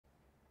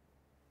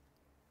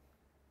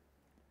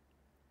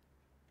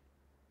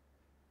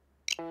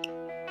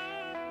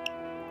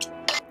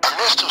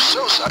Ernesto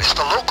Sosa is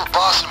the local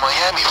boss in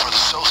Miami for the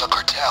Sosa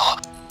cartel.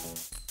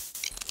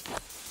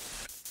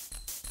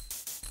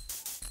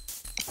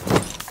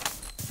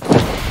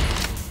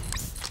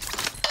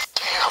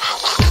 Damn,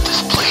 look at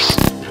this place.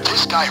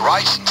 This guy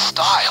rides in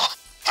style.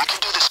 You can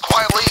do this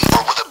quietly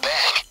or with a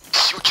bang.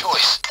 It's your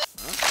choice.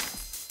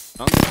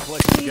 I'm gonna play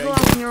some You games.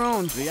 go on your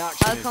own. The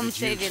action I'll is come the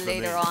save juice you for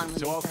later me. on when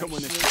So you I'll come start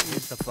when shooting.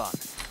 it's the fun.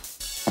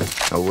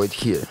 I'll wait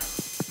here.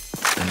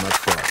 I'm not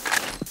far.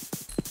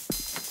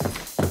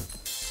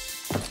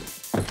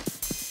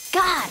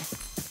 God!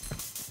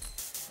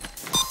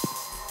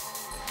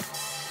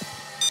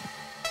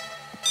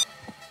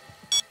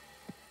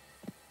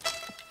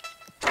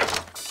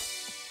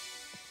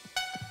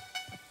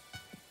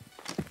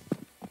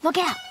 Look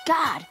out!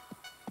 God!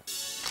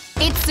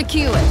 It's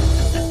secured.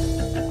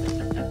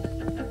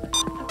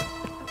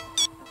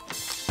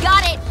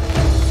 Got it!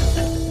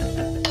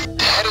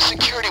 The head of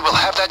security will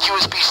have that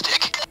USB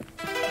stick.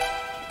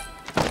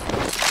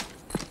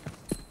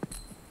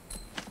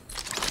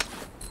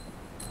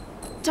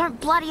 Don't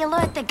bloody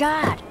alert the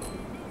guard.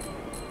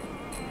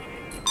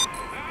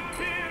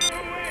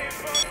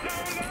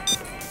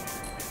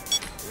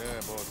 Yeah,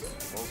 boss.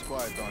 All's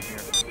quiet down here.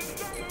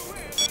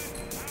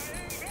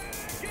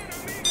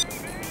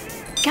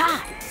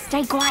 God,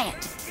 stay quiet.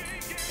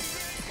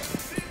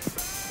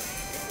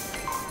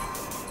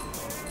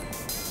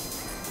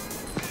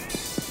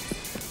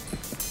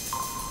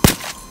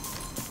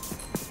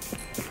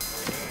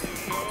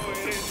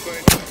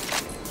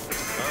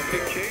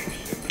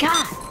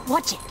 God,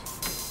 watch it.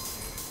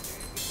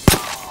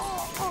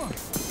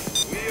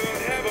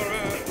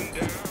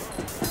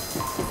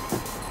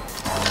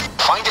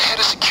 Find the head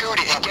of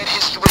security and get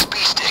his USB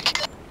stick.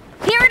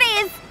 Here it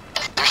is.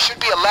 There should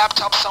be a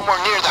laptop somewhere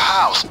near the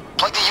house.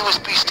 Plug the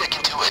USB stick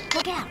into it.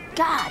 Look out,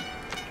 God.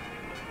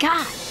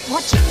 God,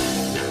 watch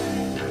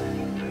it.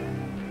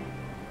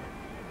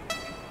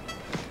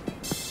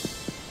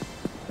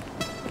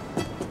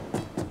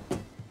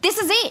 This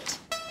is it.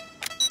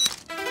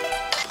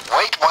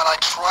 Wait while I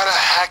try to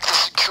hack the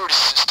security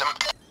system.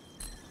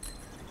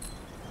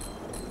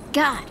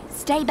 God,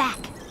 stay back.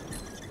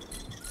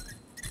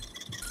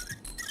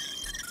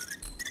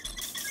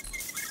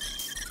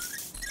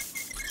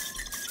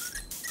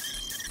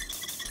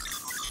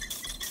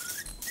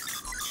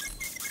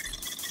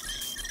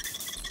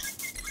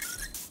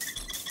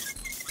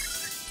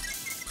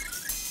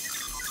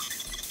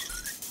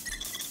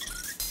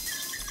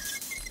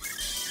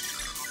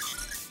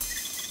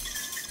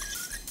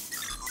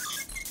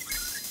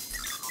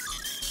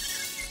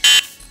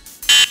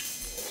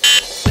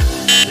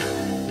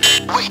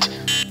 Wait.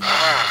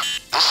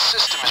 This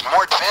system is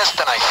more advanced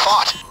than I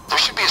thought. There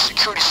should be a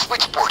security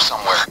switchboard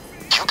somewhere.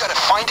 You gotta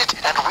find it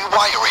and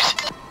rewire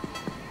it.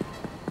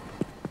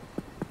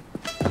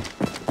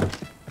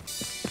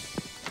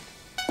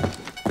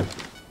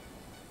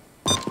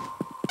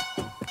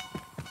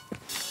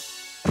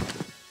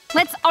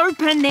 Let's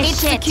open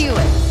this shit. Secure.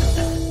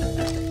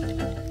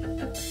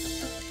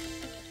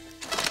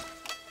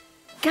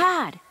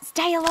 God,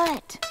 stay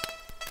alert.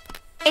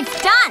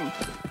 It's done.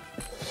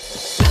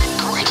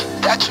 Great,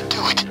 that should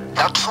do it.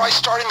 Now try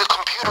starting the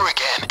computer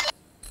again.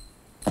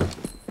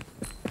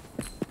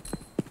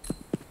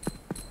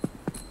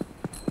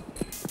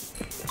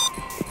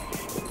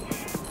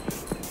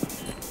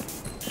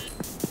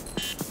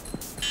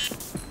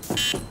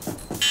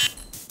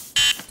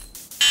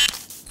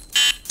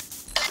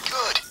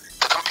 Good.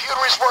 The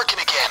computer is working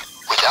again,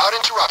 without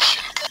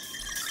interruption.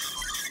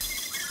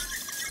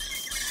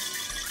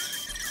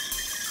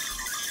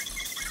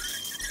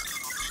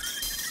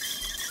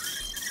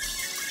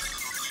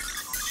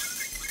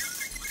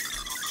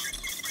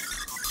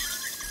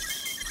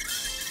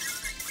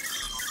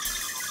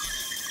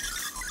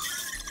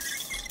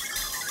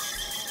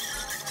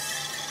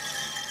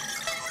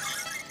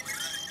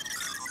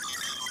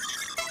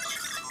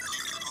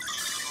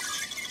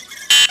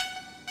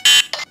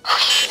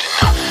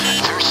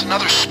 There's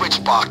another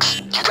switch box.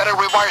 You gotta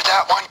rewire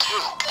that one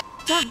too.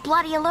 Don't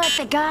bloody alert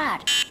the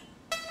guard.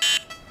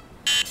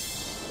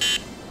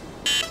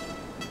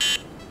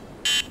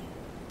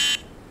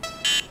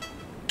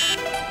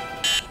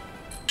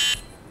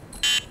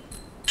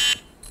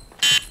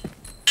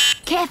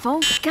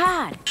 Careful,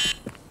 guard.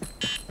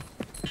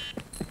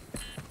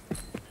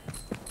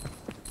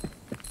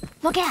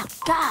 Look out,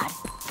 guard.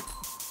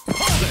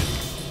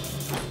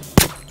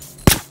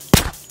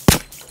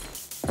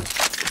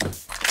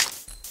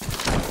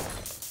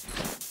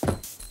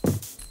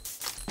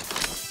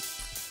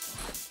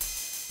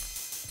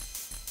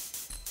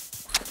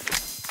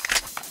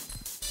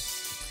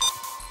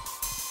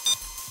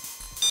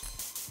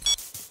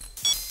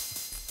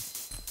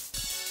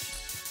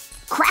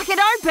 Crack it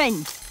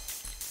open!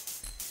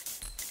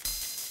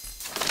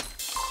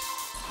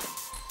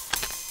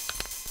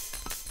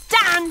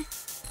 Done!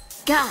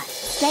 God,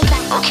 stay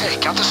back. Okay,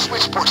 got the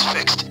switchboards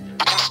fixed.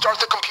 You can start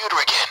the computer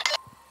again.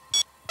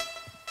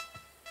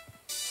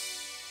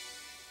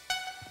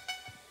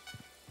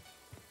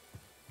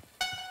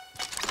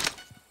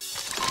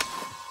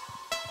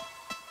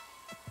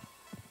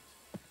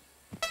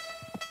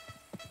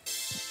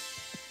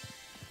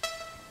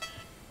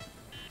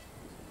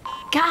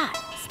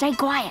 stay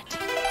quiet.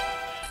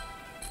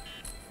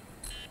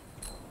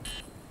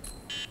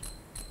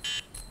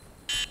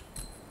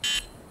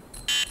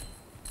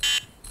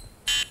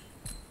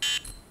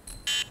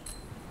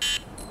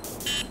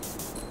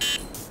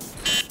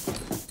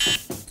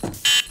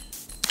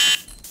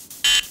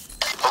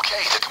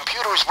 Okay, the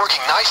computer is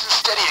working nice and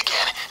steady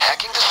again,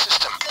 hacking the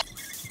system.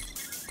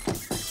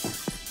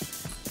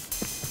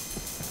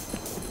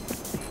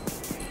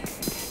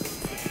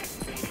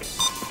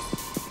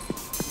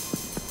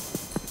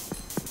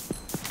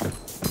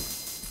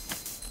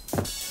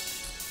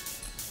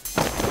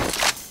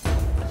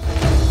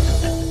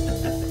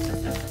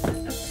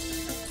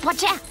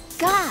 Watch out!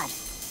 Guard!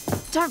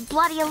 Don't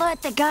bloody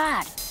alert the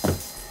guard.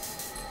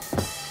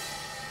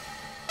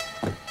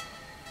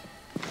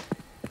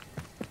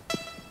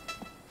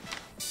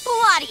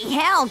 Bloody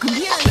hell,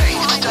 computer! Okay,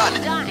 it's done.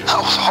 That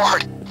was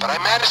hard, but I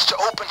managed to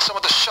open some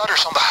of the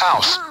shutters on the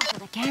house. Come on for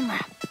the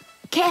camera.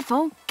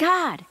 Careful,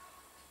 guard.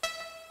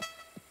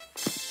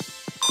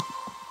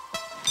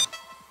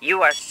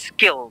 You are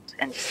skilled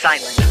and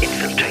silent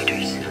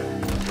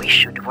infiltrators. We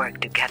should work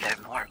together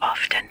more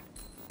often.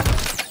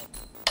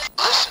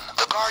 Listen,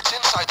 the guards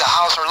inside the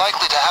house are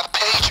likely to have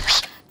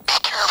pagers. Be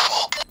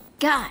careful.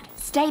 Guard,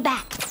 stay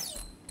back.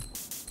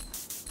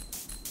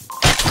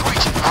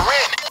 Great, we're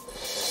in.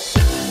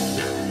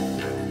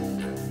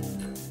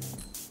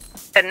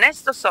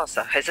 Ernesto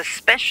Sosa has a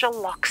special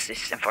lock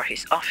system for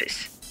his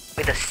office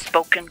with a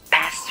spoken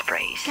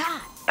passphrase.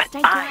 God, But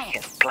stay I quiet.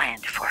 have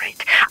planned for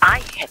it.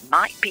 I had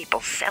my people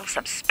sell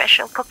some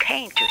special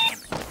cocaine to him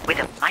with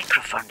a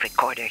microphone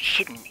recorder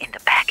hidden in the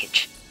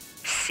package.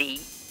 See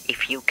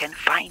if you can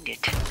find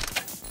it.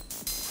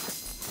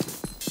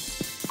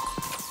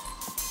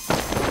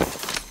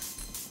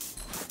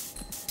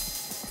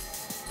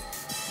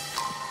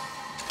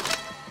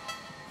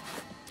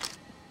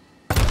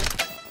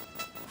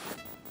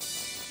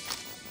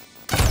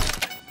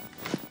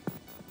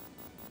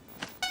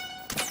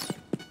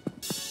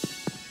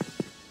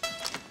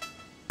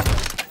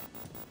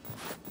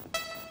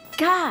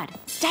 Guard,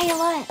 stay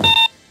alert.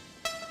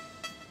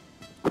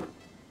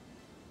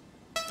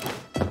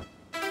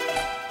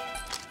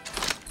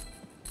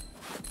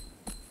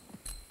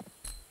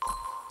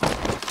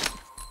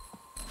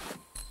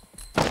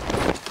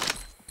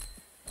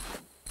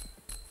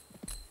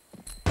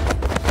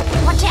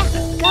 Watch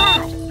out,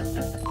 guard.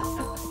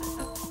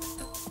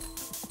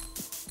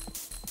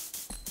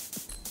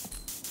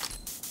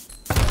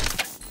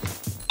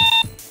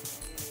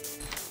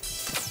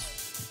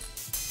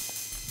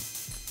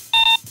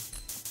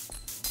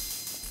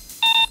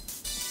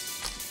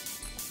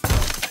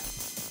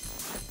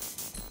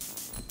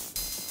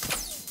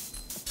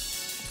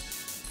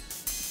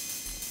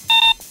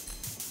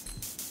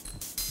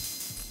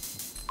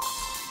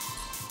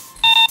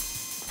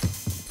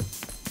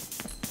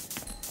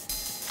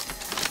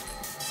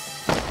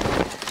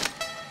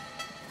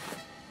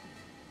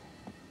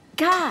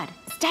 Guard,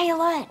 stay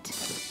alert.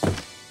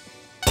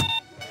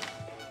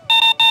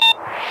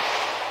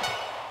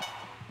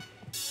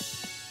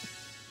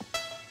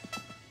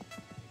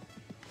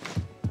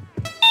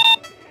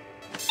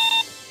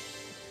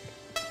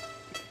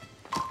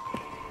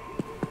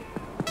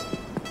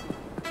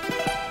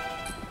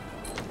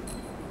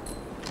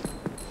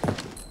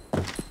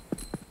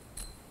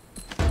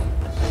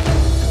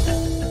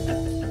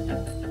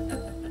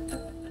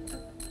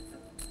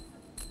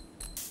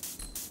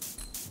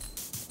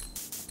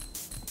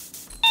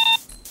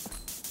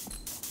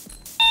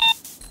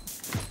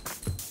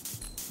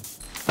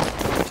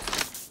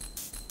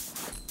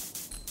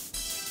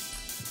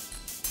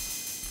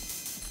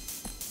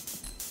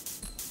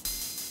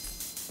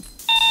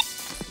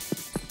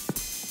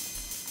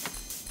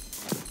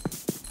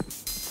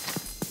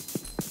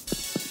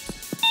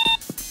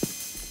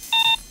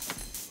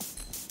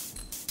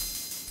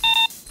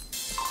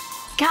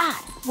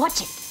 God,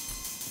 watch it.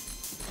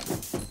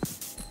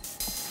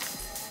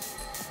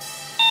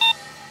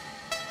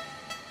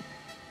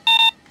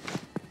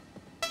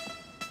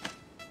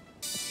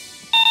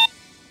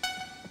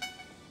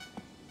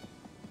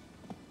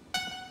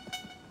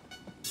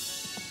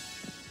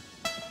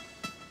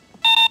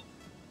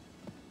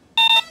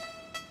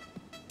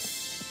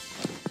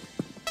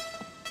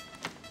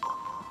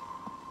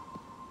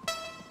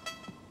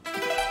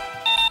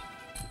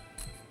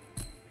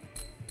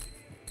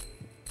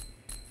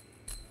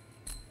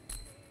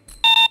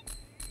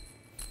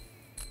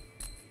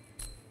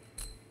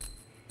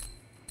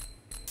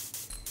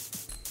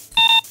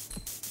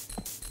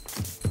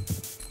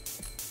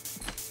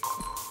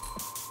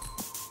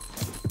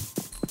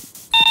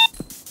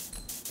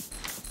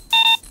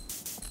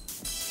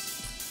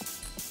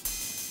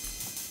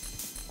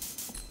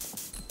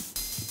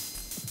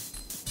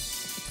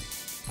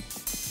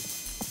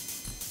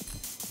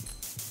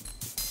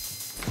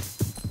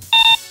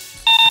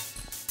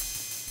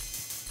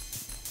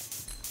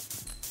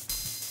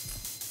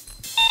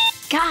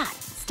 God,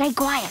 stay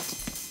quiet.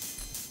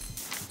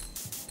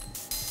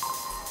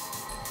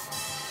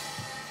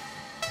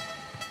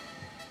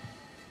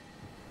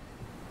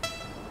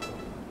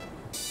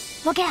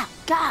 Look out,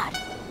 God.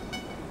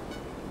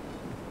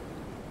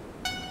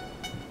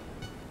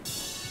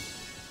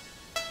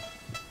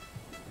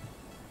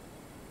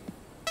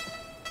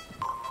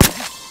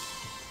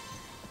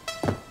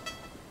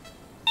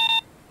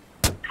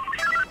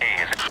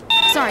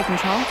 Sorry,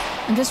 Control.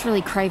 I'm just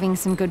really craving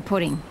some good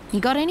pudding. You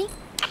got any?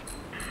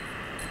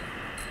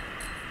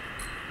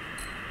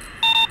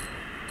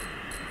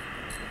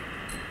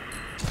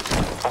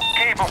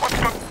 Okay, but what's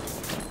the...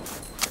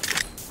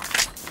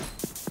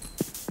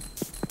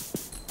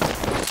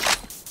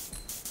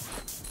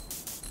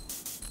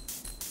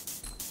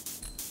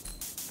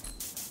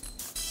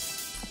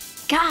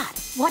 God,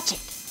 watch it.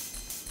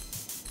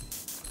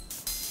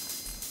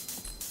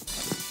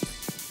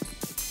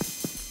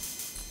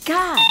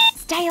 God,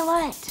 stay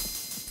alert.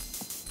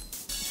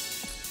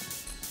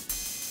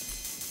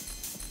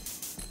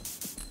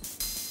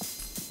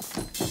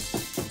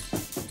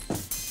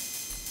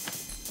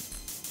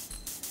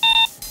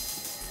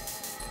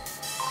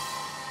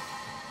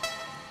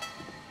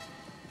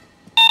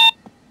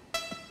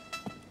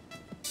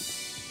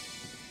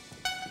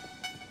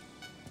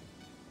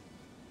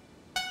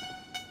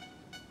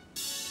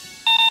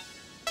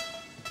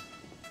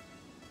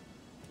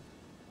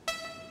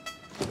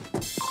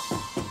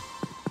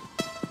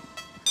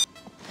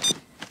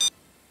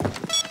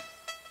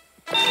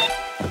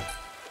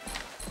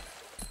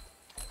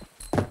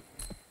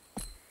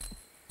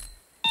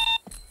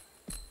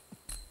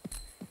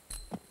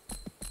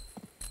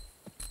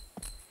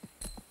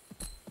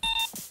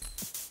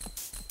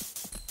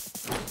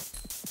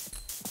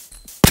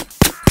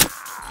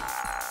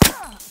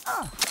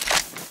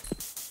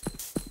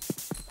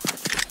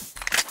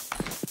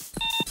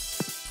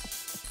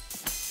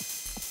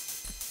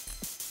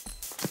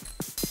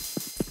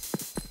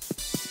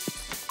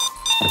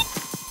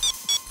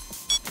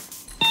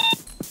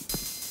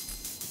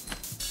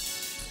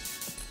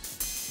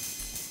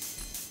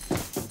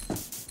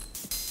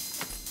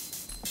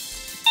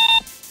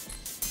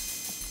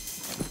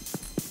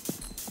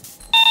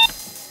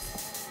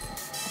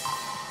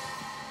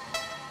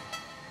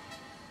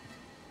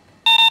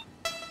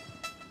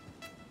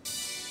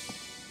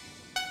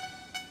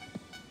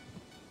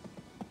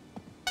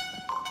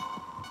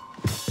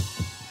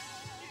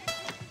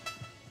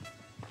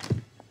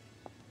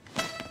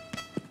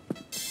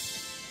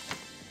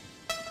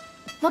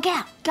 Look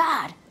out,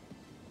 God.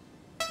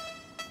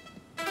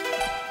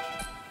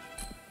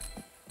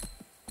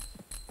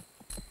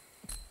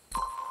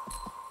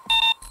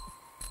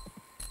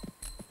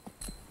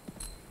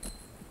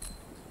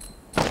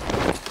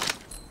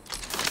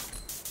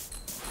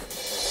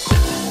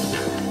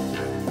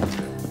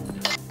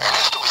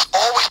 Ernesto is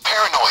always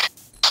paranoid,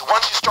 so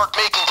once you start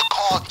making the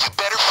call, you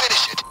better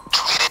finish it.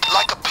 Treat it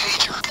like a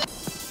pager.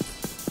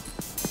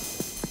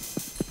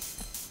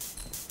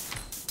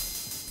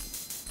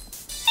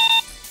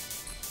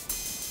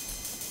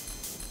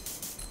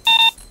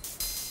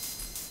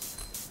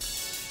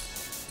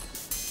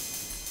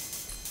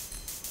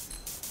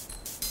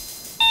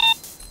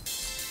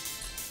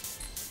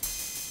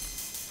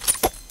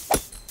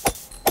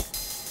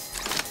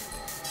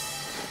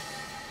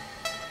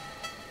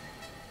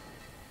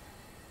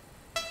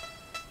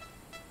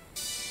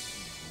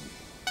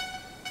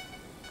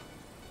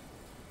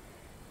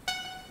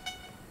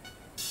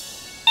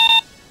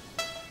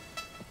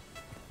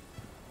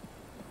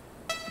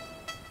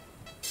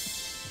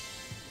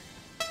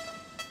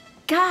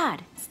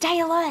 God, stay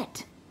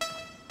alert.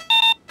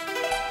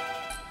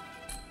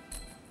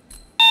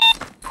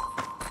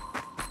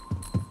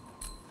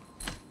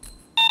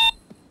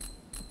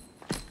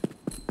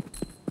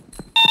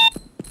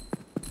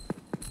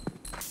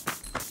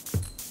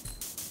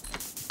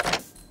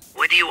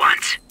 What do you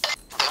want?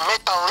 The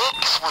metal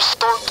links were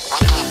stored with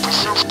the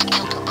preserved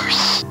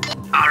cucumbers.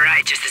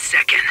 Alright, just a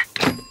second.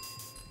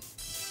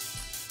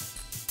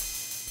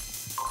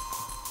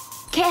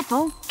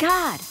 Careful,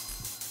 God.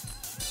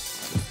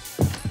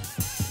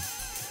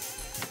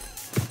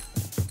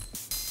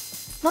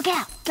 Look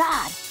out,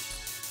 God.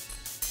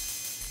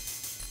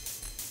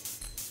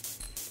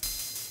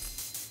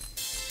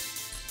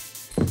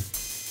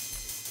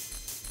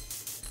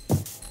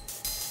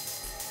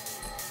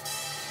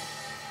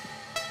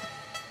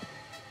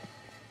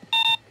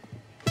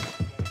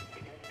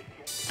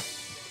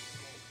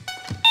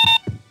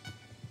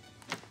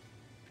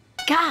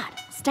 God,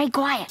 stay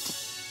quiet.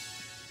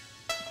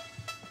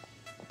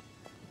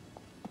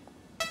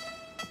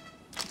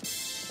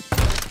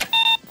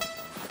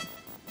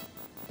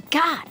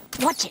 God,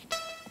 watch it.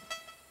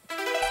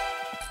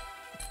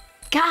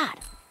 God.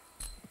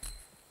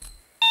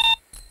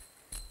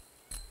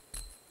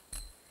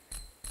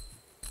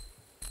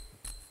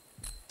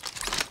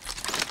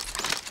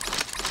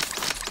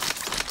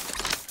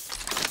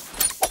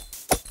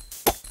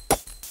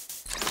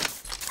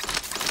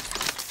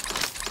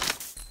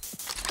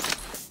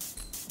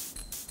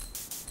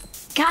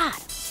 God,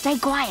 stay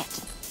quiet.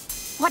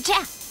 Watch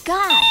out,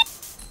 God.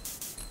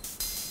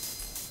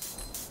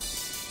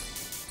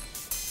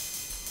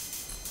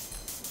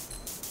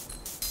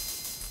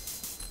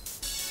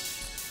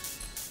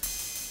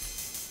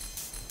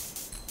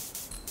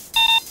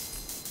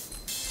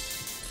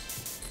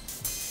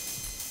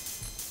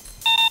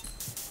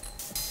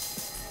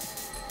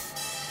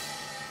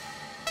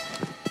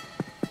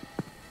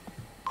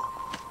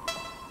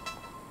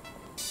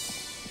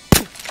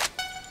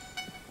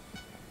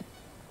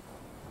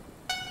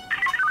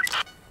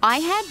 I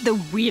had the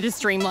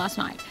weirdest dream last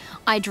night.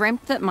 I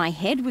dreamt that my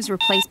head was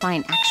replaced by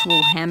an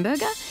actual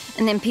hamburger,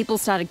 and then people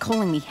started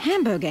calling me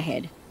Hamburger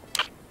Head.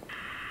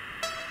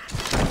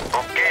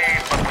 Okay,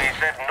 but we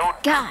said no.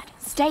 God,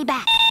 stay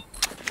back.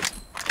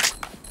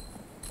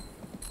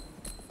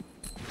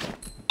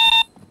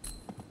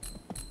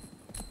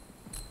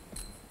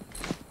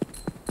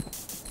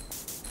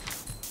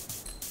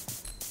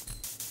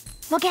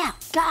 Look out,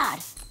 God.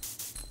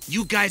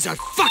 You guys are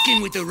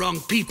fucking with the wrong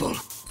people.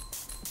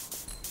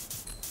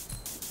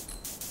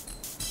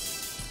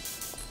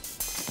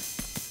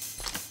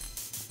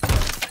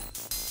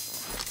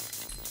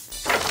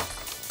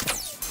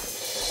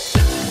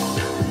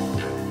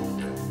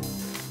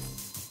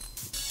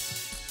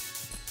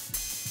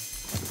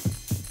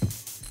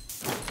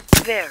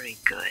 Very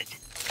good.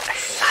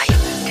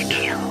 Assignment to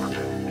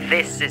kill.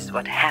 This is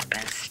what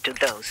happens to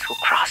those who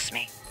cross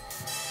me.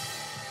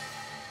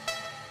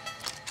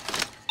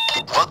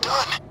 Well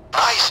done.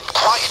 Nice and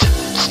quiet.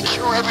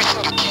 Secure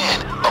everything you can,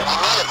 but we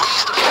need at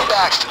least a few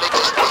bags to make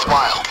this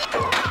worthwhile.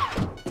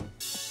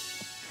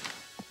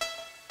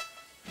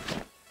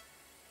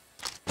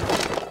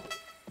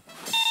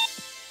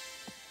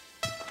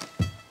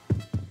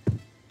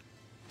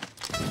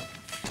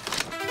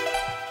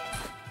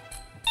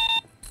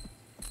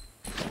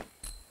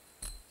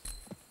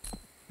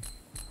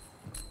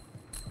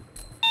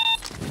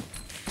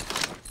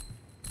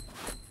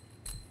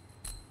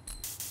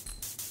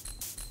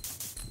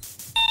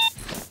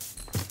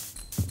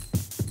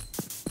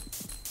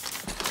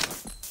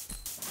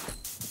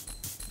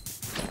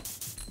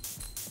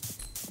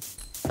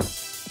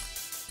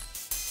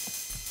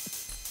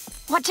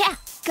 Watch out,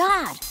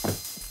 God.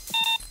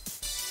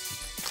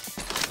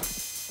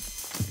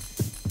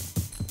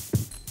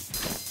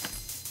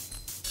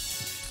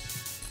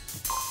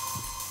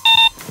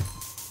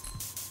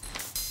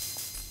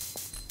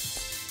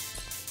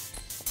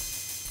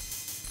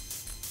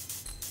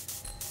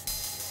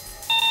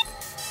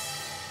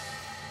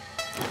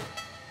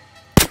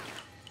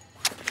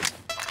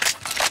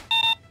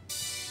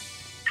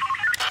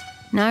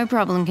 No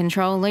problem,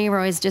 Control.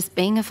 Leroy's just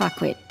being a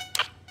fuckwit.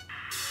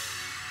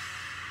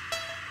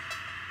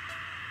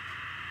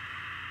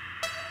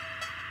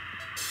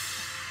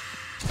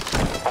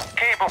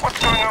 Okay, but what's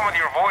going on with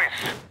your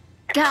voice?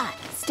 God,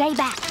 stay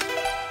back.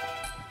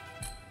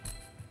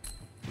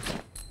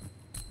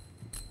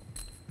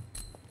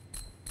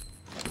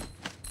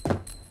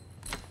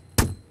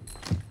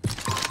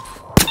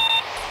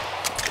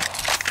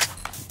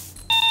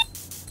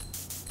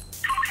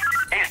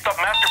 Hey, stop,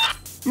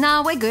 Master.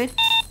 Nah, we're good.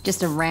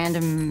 Just a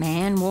random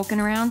man walking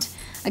around.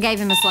 I gave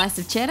him a slice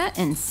of cheddar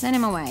and sent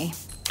him away.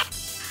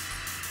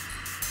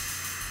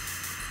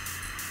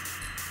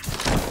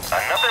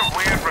 Another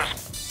weird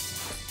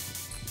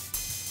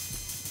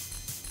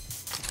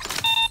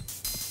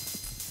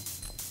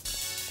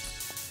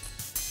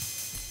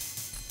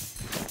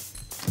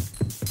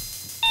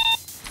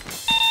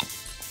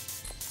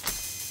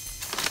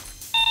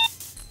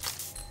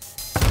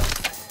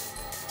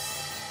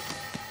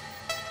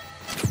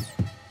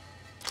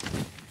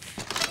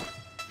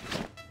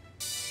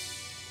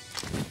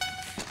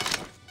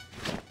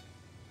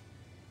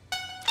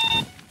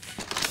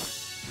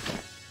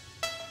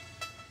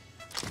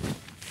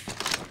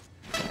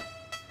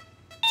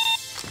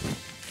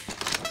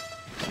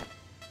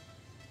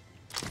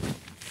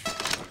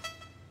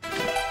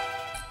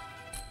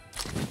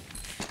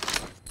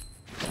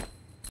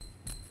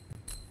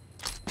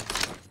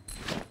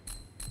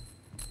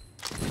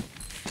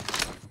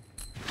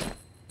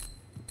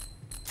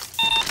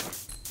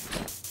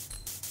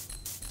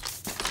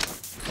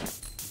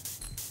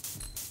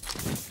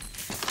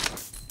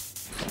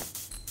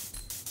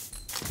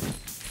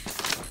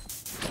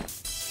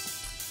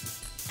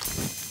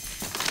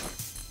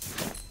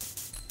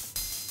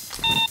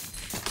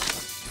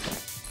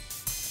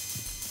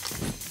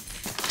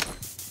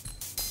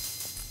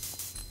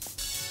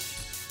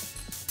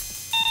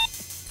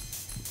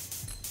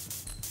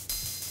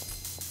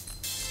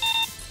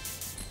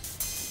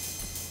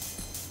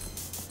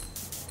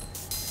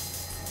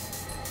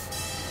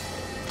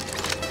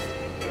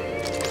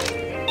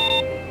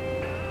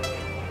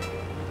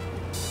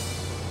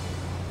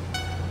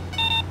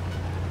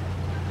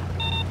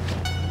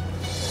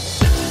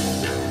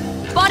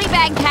Body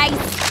bag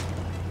case.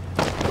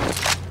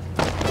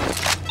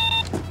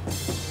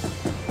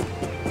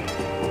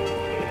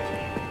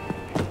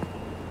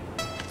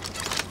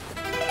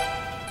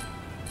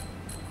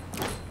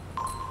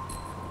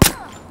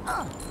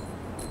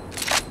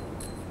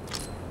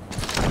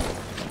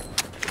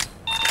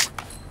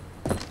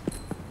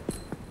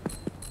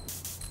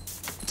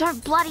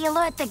 Don't bloody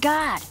alert the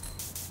guard.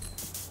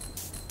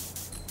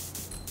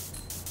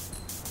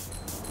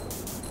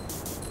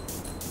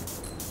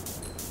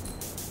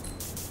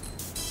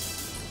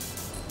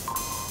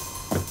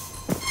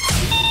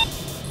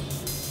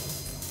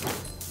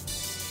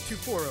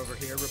 Over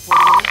here,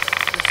 reporting in.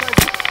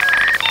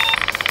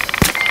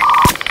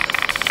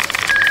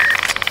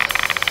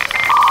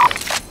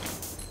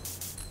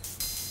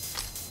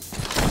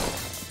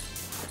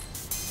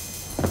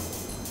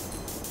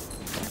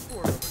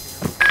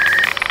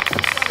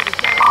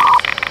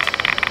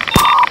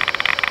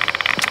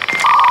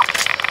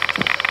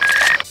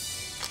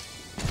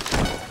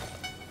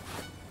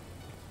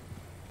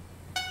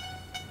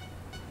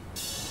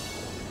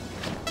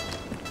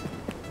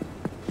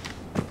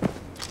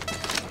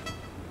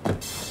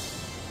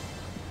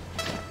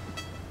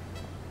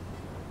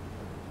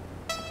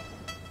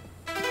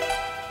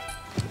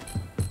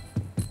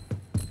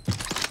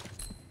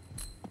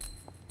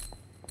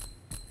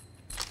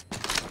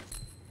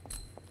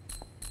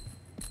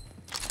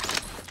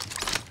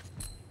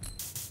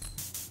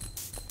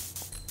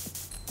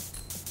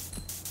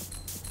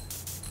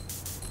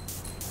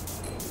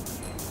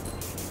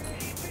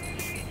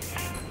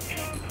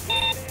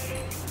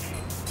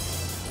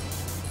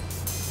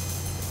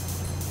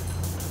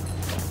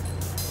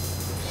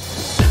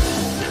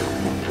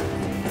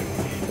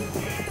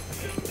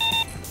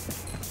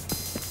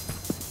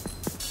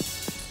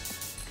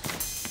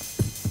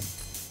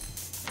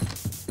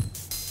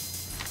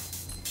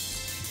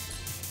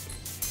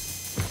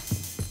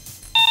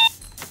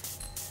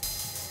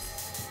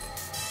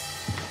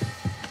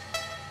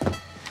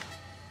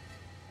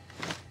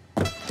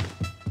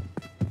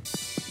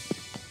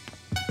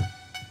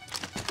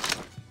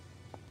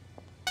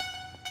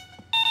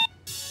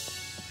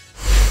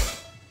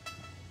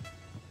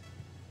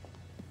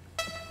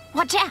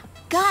 Watch out!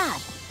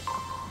 God!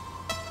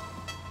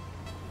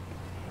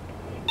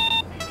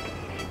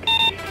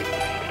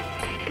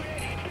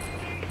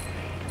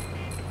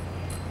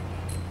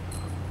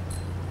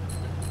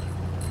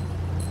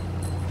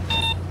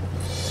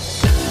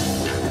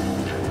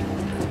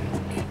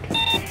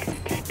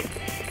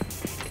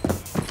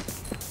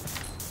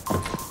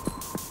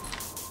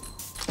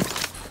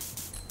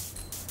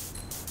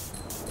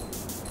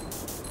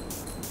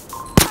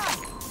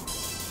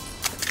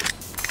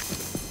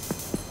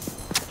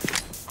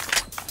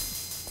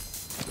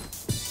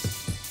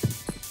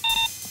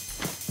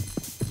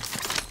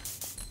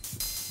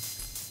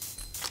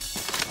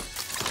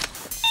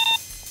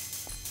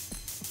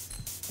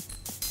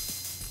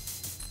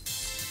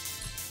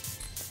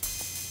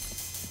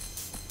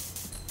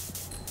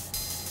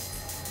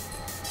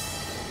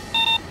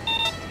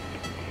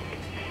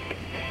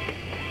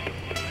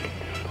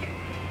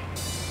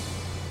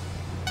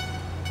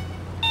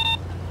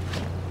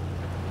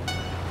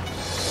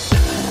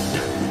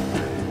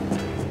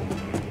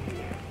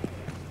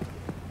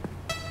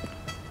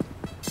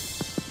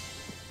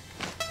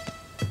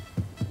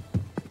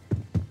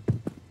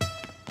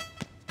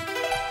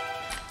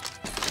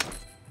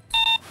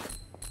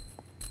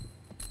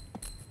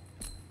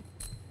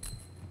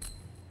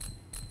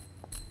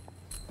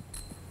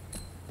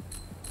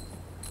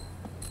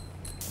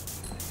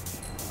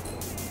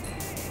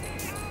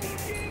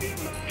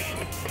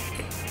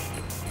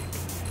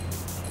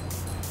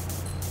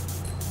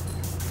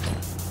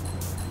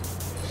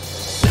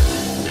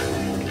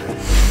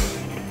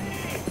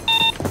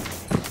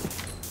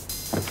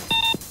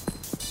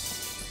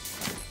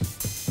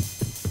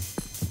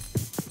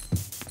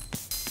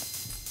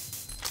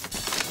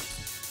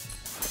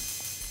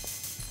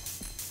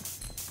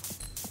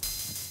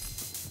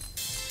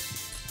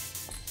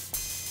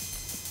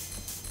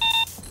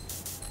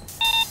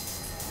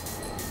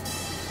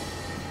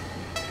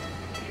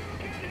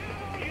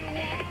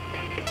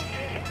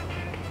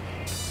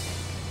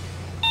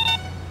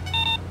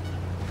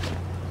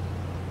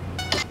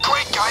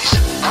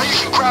 Now you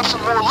can grab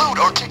some more loot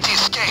or take the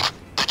escape.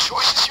 The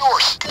choice is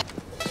yours.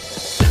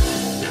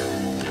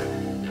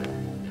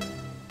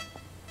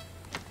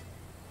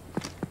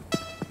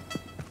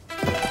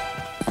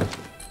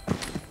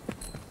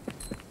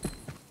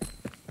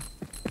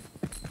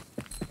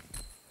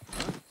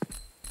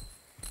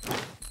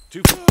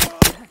 Two.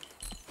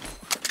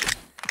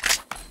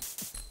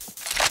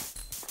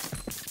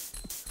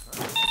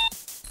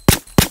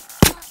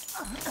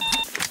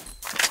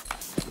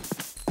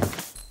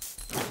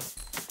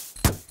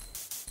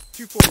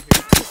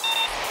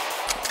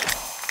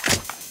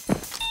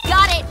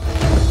 Got it!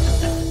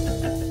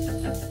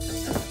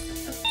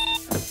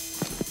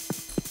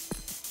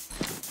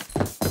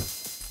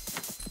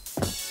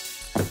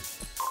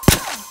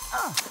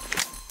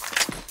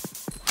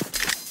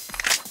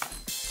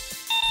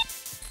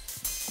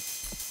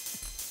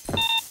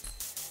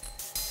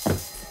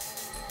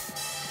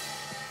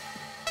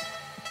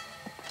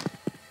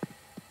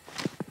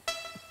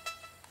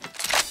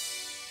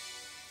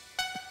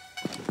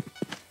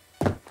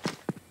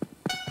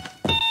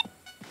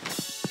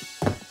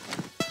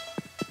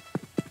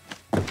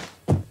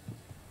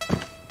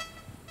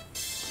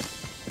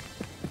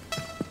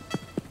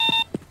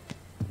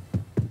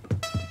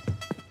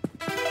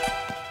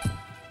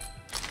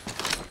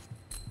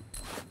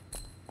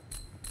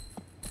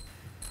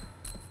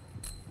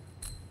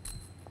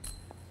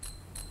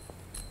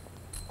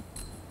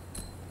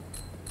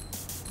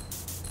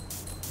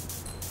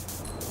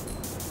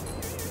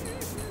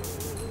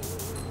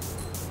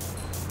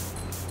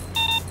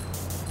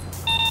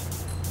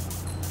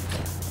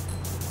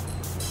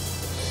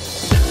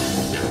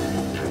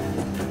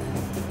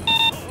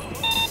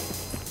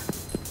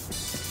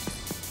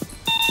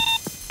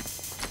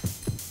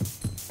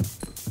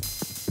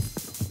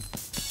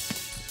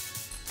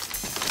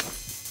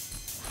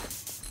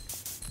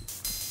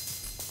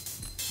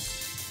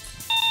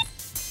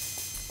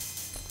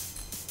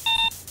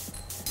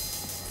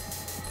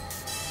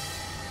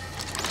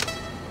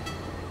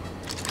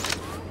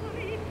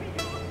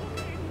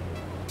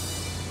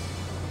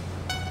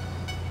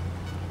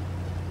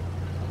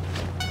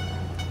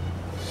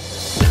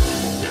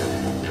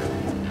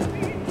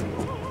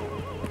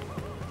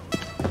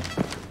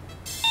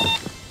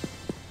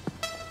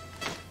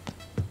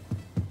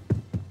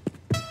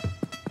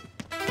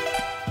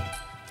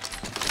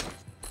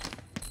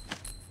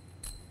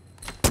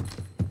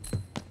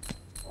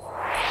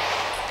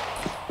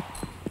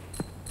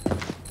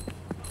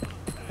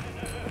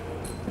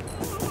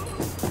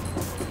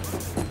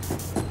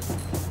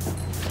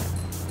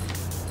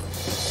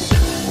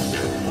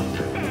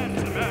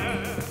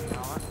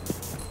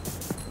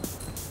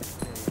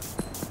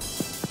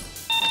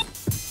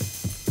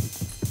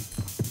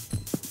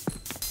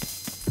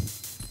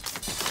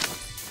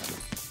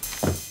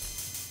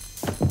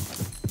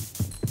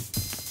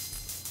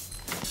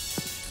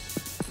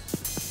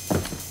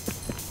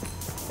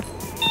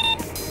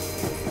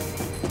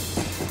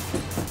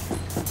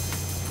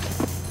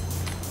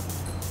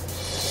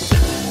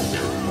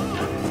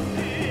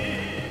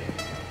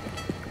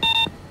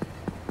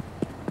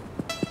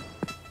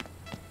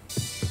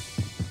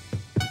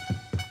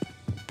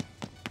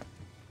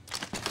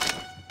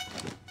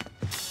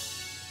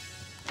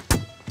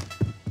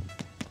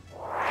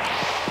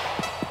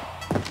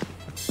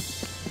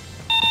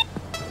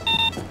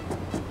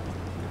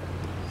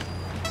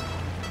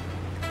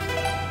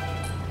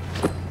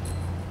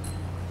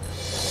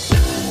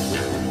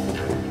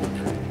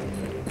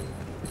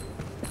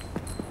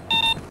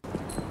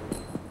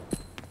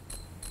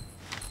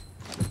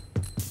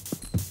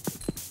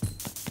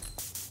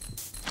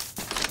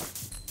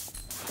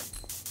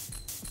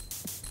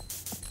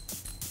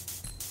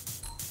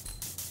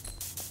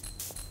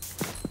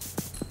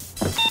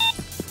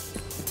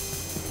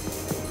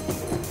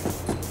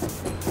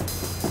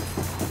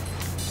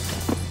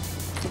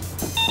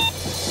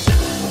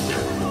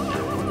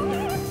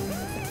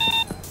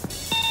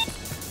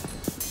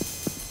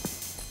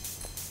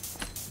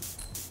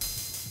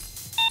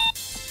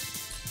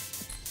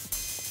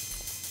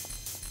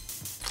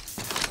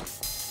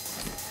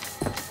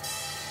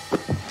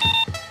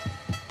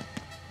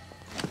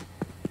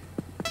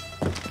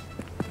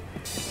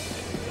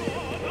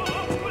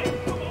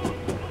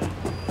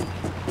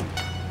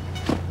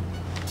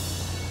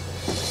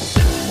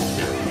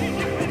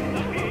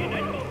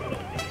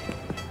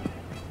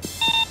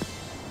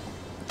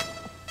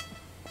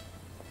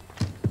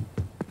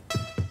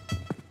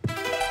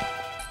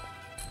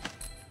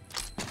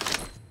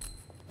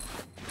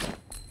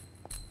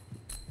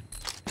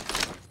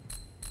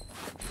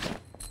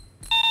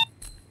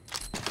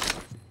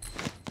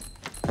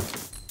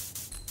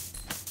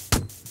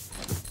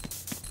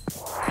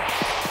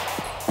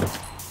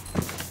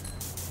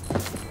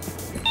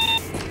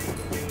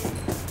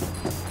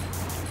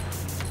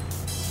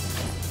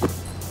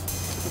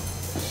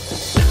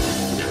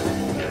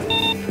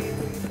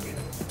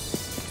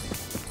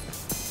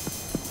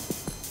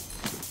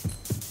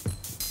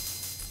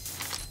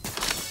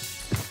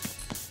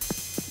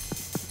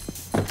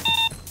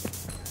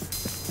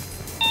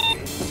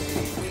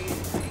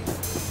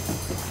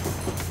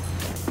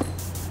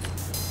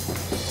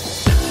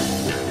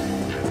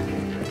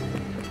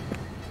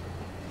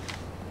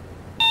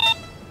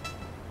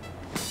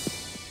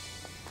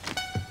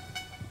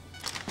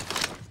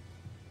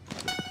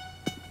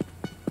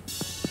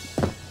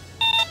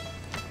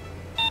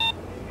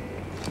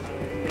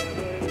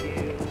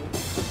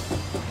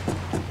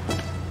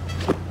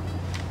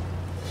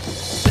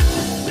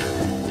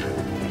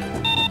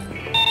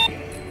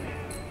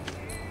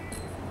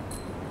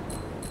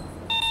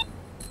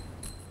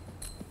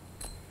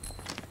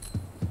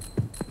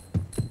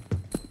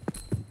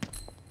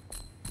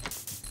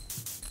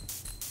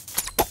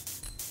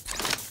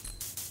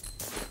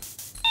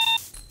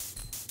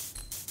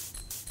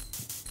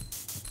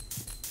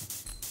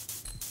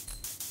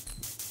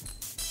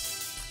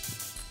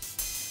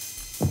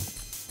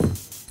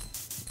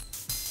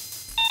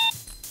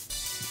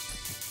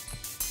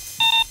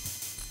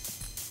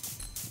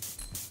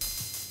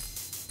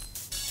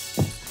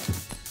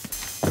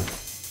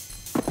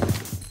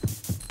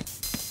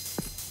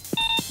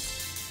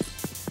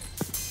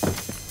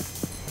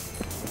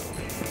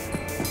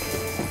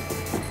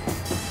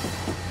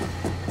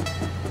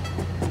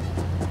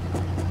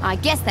 I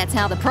guess that's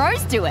how the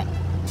pros do it.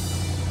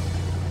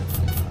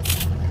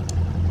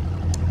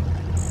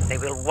 They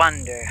will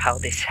wonder how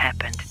this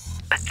happened,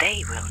 but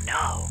they will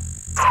know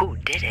who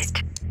did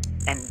it.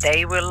 And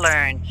they will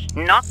learn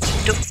not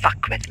to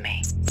fuck with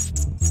me.